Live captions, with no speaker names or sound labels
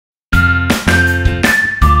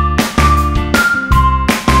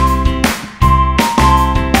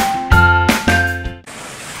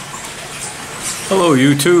Hello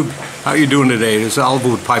YouTube, how you doing today? This is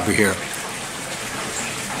Oliverwood Piper here.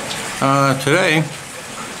 Today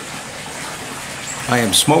I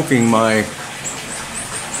am smoking my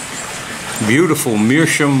beautiful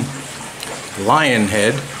Meerschaum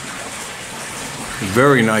Lionhead,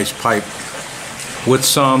 very nice pipe, with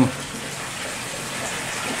some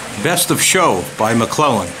Best of Show by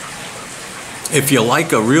McClellan. If you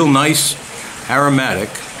like a real nice aromatic,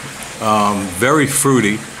 very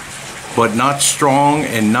fruity, but not strong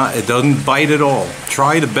and it doesn't bite at all,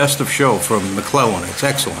 try the Best of Show from McClellan. It's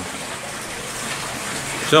excellent.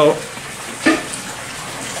 So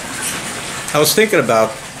I was thinking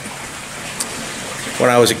about when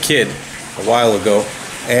I was a kid a while ago,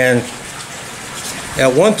 and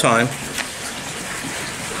at one time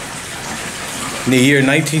in the year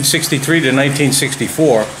 1963 to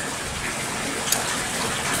 1964,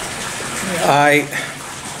 I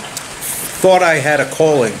thought I had a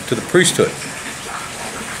calling to the priesthood.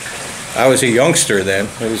 I was a youngster then.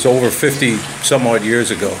 It was over 50 some odd years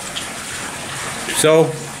ago.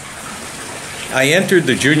 So I entered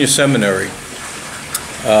the junior seminary,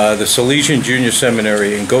 the Salesian Junior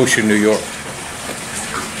Seminary in Goshen, New York.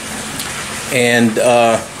 And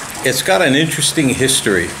it's got an interesting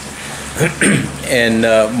history and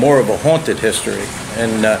more of a haunted history.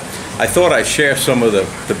 And I thought I'd share some of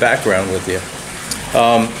the background with you.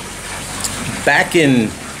 Back in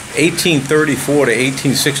 1834 to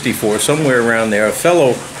 1864, somewhere around there, a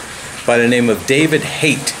fellow by the name of David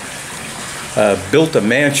Haight built a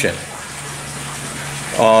mansion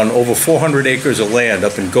on over 400 acres of land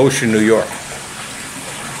up in Goshen, New York.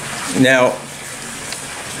 Now,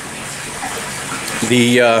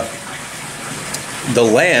 the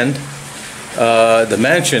land, the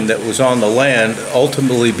mansion that was on the land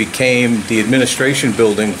ultimately became the administration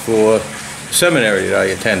building for the seminary that I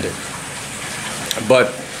attended.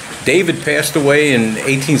 But David passed away in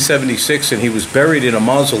 1876, and he was buried in a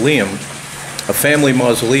mausoleum, a family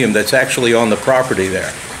mausoleum that's actually on the property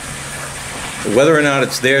there. Whether or not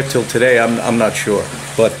it's there till today, I'm not sure.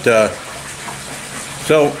 But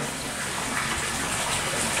so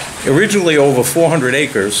originally over 400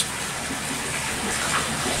 acres.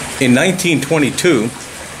 In 1922,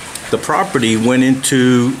 the property went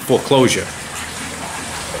into foreclosure,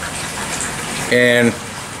 and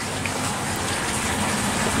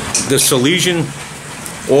the Salesian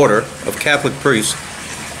Order of Catholic priests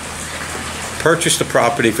purchased the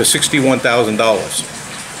property for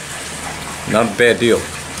 $61,000. Not a bad deal.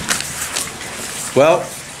 Well,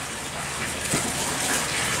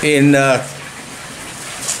 in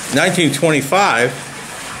 1925,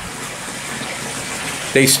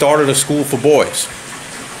 they started a school for boys.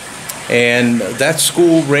 And that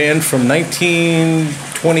school ran from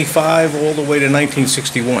 1925 all the way to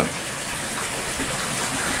 1961.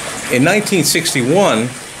 In 1961,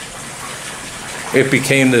 it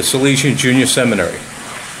became the Salesian Junior Seminary,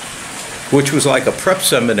 which was like a prep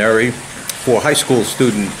seminary for high school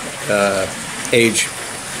student age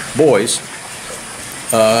boys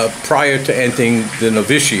prior to entering the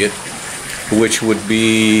novitiate, which would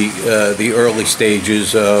be the early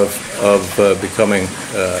stages of becoming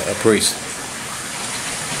a priest.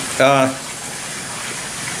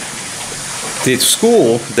 The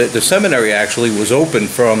school, the seminary actually, was open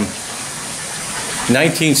from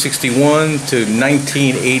 1961 to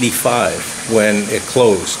 1985 when it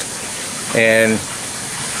closed. And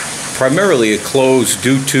primarily it closed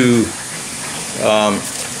due to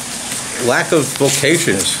lack of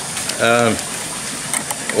vocations.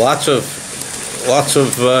 Lots of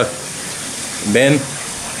men,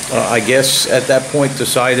 I guess, at that point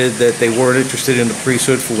decided that they weren't interested in the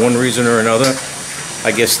priesthood for one reason or another.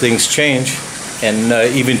 I guess things change, and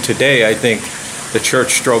even today I think the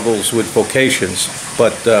church struggles with vocations.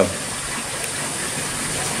 But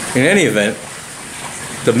in any event,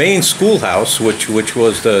 the main schoolhouse, which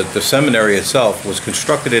was the seminary itself, was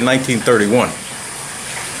constructed in 1931.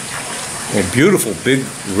 A beautiful big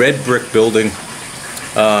red brick building.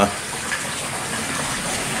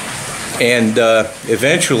 And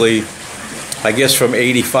eventually, I guess from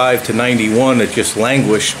 85 to 91, it just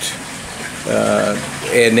languished.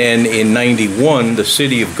 And then in 91, the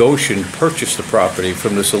city of Goshen purchased the property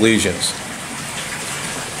from the Salesians.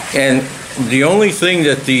 And the only thing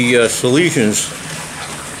that the Salesians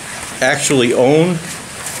actually own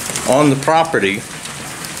on the property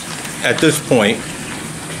at this point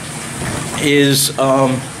is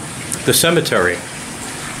the cemetery.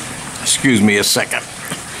 Excuse me a second.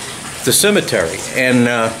 The cemetery. And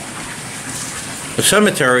the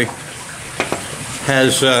cemetery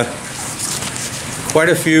has quite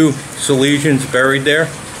a few Salesians buried there.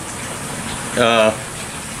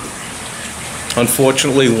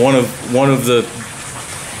 Unfortunately, one of the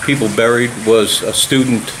people buried was a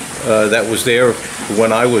student that was there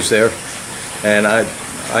when I was there, and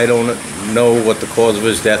I don't know what the cause of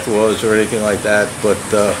his death was or anything like that, but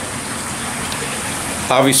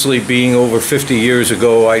obviously being over 50 years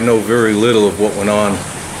ago, I know very little of what went on,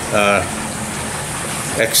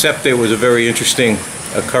 except there was a very interesting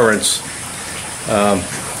occurrence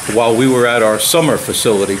while we were at our summer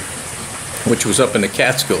facility, which was up in the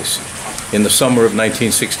Catskills in the summer of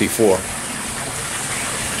 1964.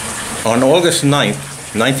 On August 9th,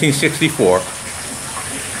 1964,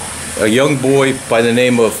 a young boy by the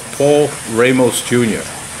name of Paul Ramos Jr.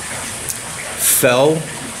 fell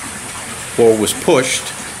or was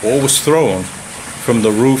pushed or was thrown from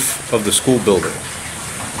the roof of the school building.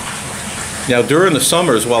 Now, during the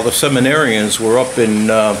summers, while the seminarians were up in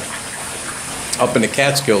the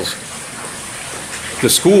Catskills, the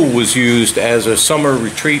school was used as a summer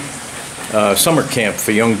retreat, summer camp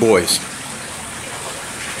for young boys.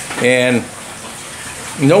 And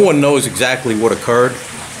no one knows exactly what occurred,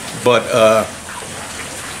 but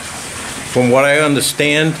from what I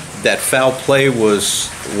understand, that foul play was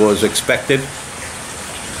expected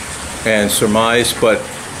and surmised, but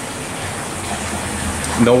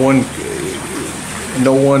no one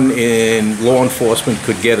in law enforcement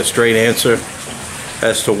could get a straight answer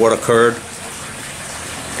as to what occurred.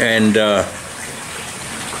 And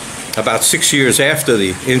about 6 years after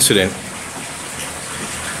the incident,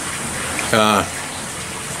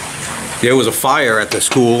 there was a fire at the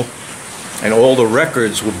school, and all the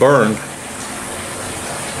records were burned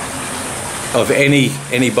of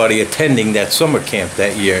anybody attending that summer camp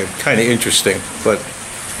that year. Kind of interesting, but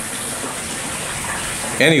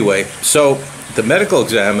anyway, so the medical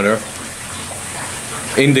examiner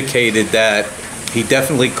indicated that he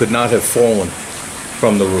definitely could not have fallen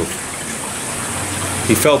from the roof.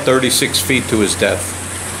 He fell 36 feet to his death,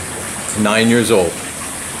 9 years old.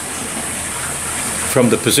 From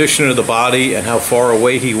the position of the body and how far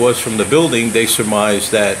away he was from the building, they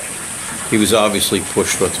surmised that he was obviously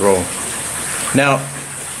pushed or thrown. Now,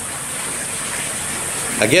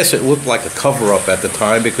 I guess it looked like a cover-up at the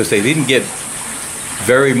time because they didn't get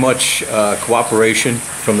very much cooperation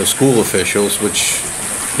from the school officials, which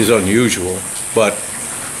is unusual. But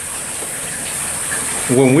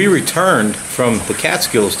when we returned from the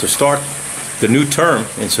Catskills to start the new term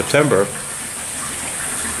in September,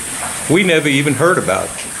 we never even heard about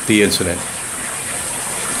the incident.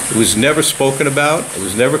 It was never spoken about, it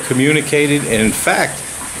was never communicated, and in fact,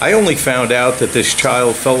 I only found out that this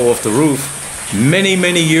child fell off the roof many,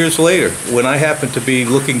 many years later, when I happened to be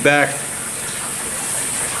looking back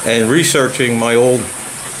and researching my old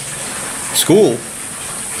school,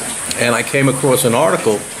 and I came across an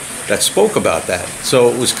article that spoke about that. So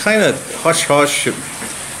it was kind of hush-hush,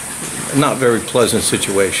 not very pleasant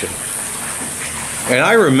situation. And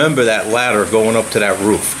I remember that ladder going up to that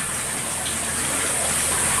roof,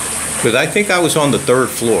 because I think I was on the 3rd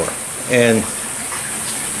floor. And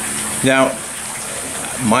now,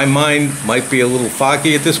 my mind might be a little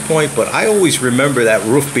foggy at this point, but I always remember that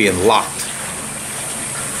roof being locked.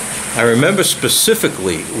 I remember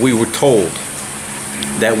specifically we were told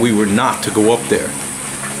that we were not to go up there.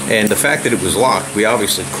 And the fact that it was locked, we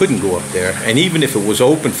obviously couldn't go up there. And even if it was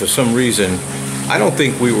open for some reason, I don't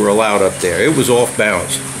think we were allowed up there. It was off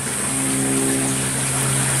bounds.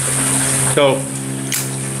 So,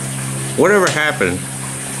 whatever happened,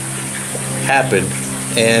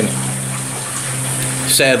 and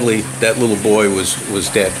sadly, that little boy was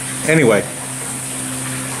dead. Anyway,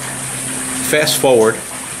 fast forward,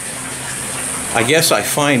 I guess I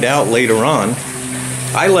find out later on,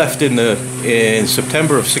 I left in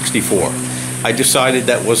September of '64. I decided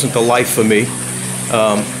that wasn't the life for me.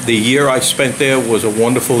 The year I spent there was a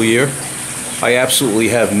wonderful year. I absolutely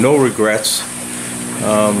have no regrets.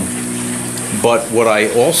 But what I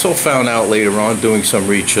also found out later on, doing some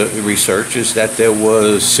research, is that there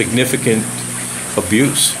was significant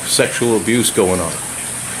abuse, sexual abuse going on,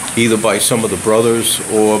 either by some of the brothers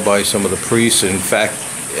or by some of the priests. In fact,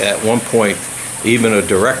 at one point, even a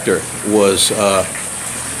director was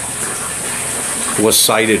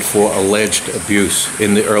cited for alleged abuse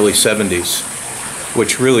in the early '70s,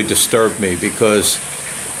 which really disturbed me because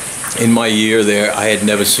in my year there, I had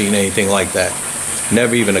never seen anything like that.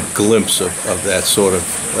 Never even a glimpse of that sort of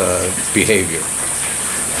behavior.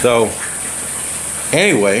 So,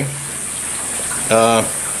 anyway,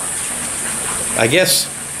 I guess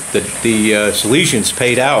the Salesians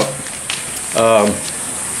paid out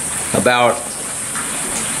about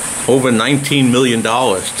over $19 million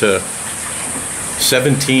to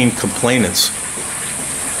 17 complainants.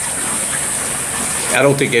 I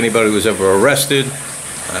don't think anybody was ever arrested.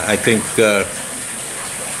 I think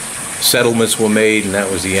settlements were made, and that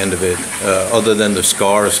was the end of it, other than the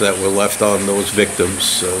scars that were left on those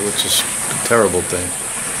victims, which is a terrible thing.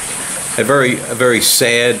 A very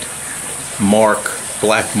sad mark,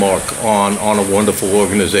 black mark on a wonderful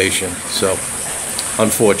organization. So,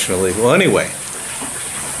 unfortunately. Well, anyway,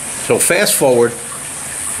 so fast forward,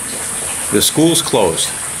 the school's closed.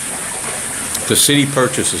 The city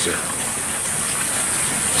purchases it.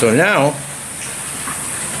 So now,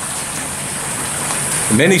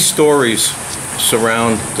 many stories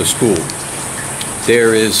surround the school.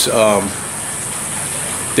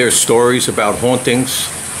 There's stories about hauntings,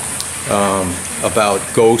 about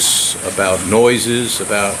ghosts, about noises,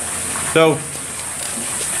 so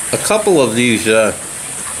a couple of these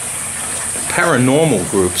paranormal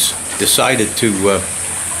groups decided to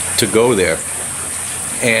go there,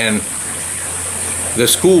 and the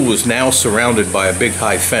school was now surrounded by a big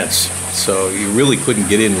high fence, so you really couldn't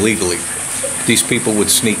get in legally. These people would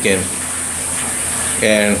sneak in,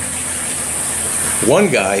 and one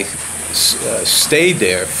guy stayed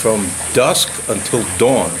there from dusk until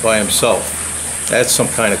dawn by himself. That's some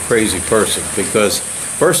kind of crazy person, because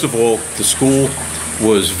first of all, the school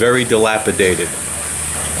was very dilapidated.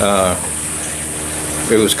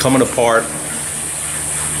 It was coming apart.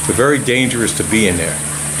 It was very dangerous to be in there,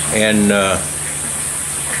 and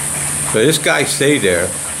but this guy stayed there,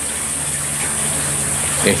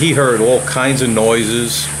 and he heard all kinds of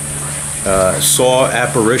noises, saw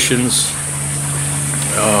apparitions,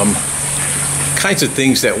 kinds of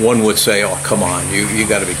things that one would say, oh, come on, you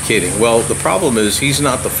got to be kidding. Well, the problem is he's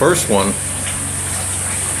not the first one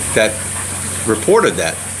that reported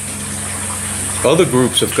that. Other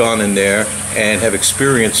groups have gone in there and have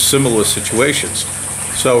experienced similar situations.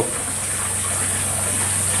 So,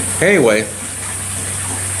 anyway,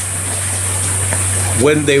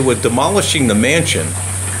 when they were demolishing the mansion,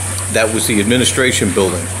 that was the administration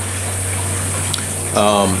building,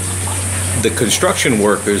 the construction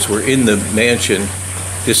workers were in the mansion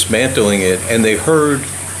dismantling it, and they heard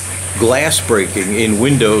glass breaking in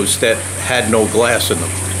windows that had no glass in them.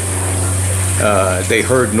 They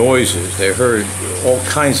heard noises, they heard all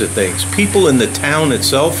kinds of things. People in the town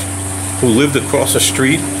itself who lived across the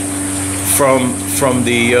street from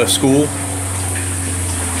the school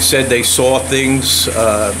said they saw things,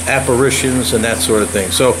 apparitions and that sort of thing.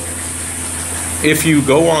 So if you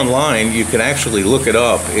go online, you can actually look it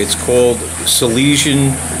up. It's called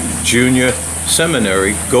Salesian Jr.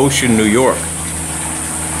 Seminary, Goshen, New York.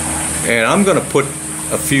 And I'm going to put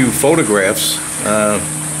a few photographs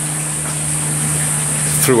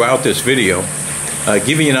throughout this video,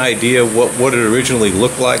 giving you an idea what it originally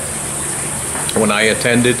looked like when I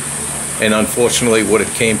attended, and unfortunately what it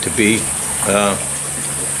came to be.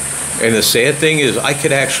 And the sad thing is, I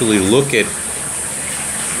could actually look at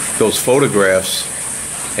those photographs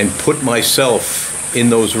and put myself in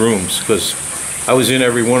those rooms, because I was in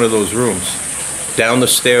every one of those rooms, down the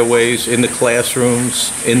stairways, in the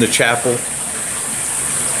classrooms, in the chapel.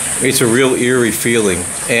 It's a real eerie feeling.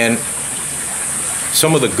 And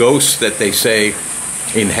some of the ghosts that they say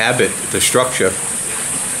inhabit the structure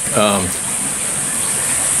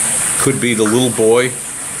could be the little boy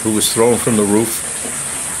who was thrown from the roof.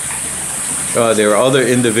 There are other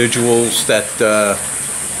individuals that,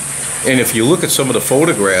 and if you look at some of the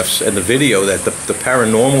photographs and the video that the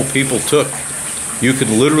paranormal people took, you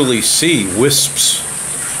can literally see wisps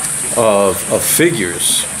of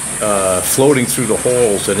figures floating through the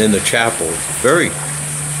halls and in the chapel. Very,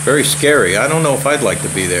 very scary. I don't know if I'd like to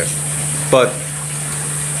be there. But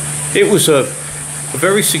it was a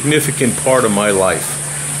very significant part of my life,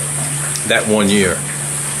 that one year.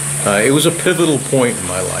 It was a pivotal point in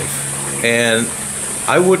my life, and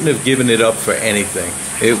I wouldn't have given it up for anything.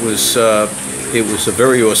 It was a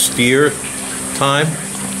very austere time.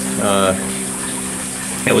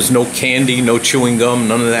 There was no candy, no chewing gum,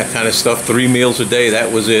 none of that kind of stuff. 3 meals a day,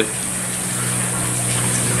 that was it.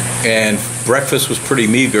 And breakfast was pretty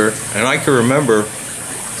meager. And I can remember,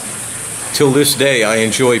 till this day, I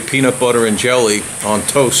enjoy peanut butter and jelly on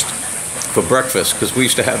toast for breakfast, because we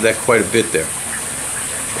used to have that quite a bit there.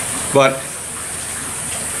 But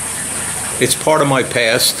it's part of my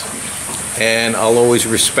past, and I'll always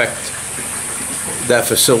respect that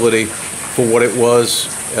facility for what it was.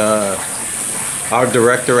 Our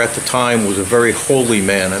director at the time was a very holy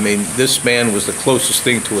man. I mean, this man was the closest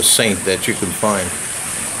thing to a saint that you can find.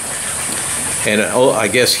 And I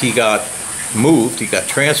guess he got moved, he got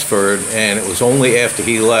transferred, and it was only after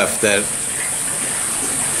he left that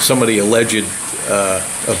some of the alleged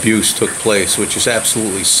abuse took place, which is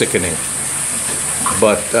absolutely sickening.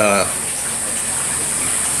 But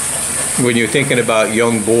when you're thinking about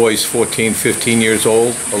young boys, 14, 15 years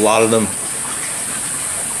old, a lot of them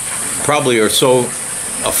probably are so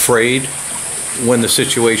afraid when the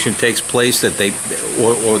situation takes place that they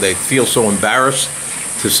feel so embarrassed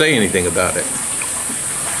to say anything about it.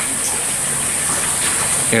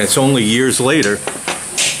 And it's only years later,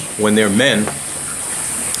 when they're men,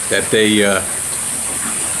 that they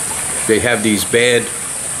have these bad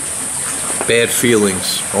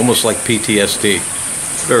feelings, almost like PTSD.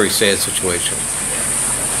 Very sad situation.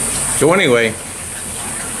 So anyway,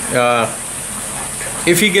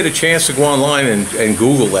 if you get a chance to go online and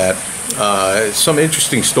Google that, some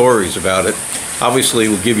interesting stories about it. Obviously,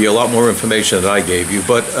 will give you a lot more information than I gave you,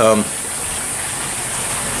 but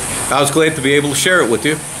I was glad to be able to share it with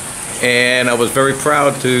you, and I was very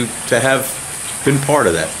proud to have been part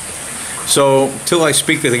of that. So, till I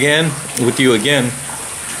speak with you again,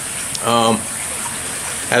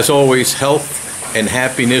 as always, health and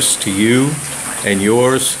happiness to you and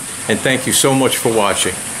yours, and thank you so much for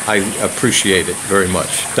watching. I appreciate it very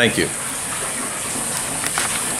much. Thank you.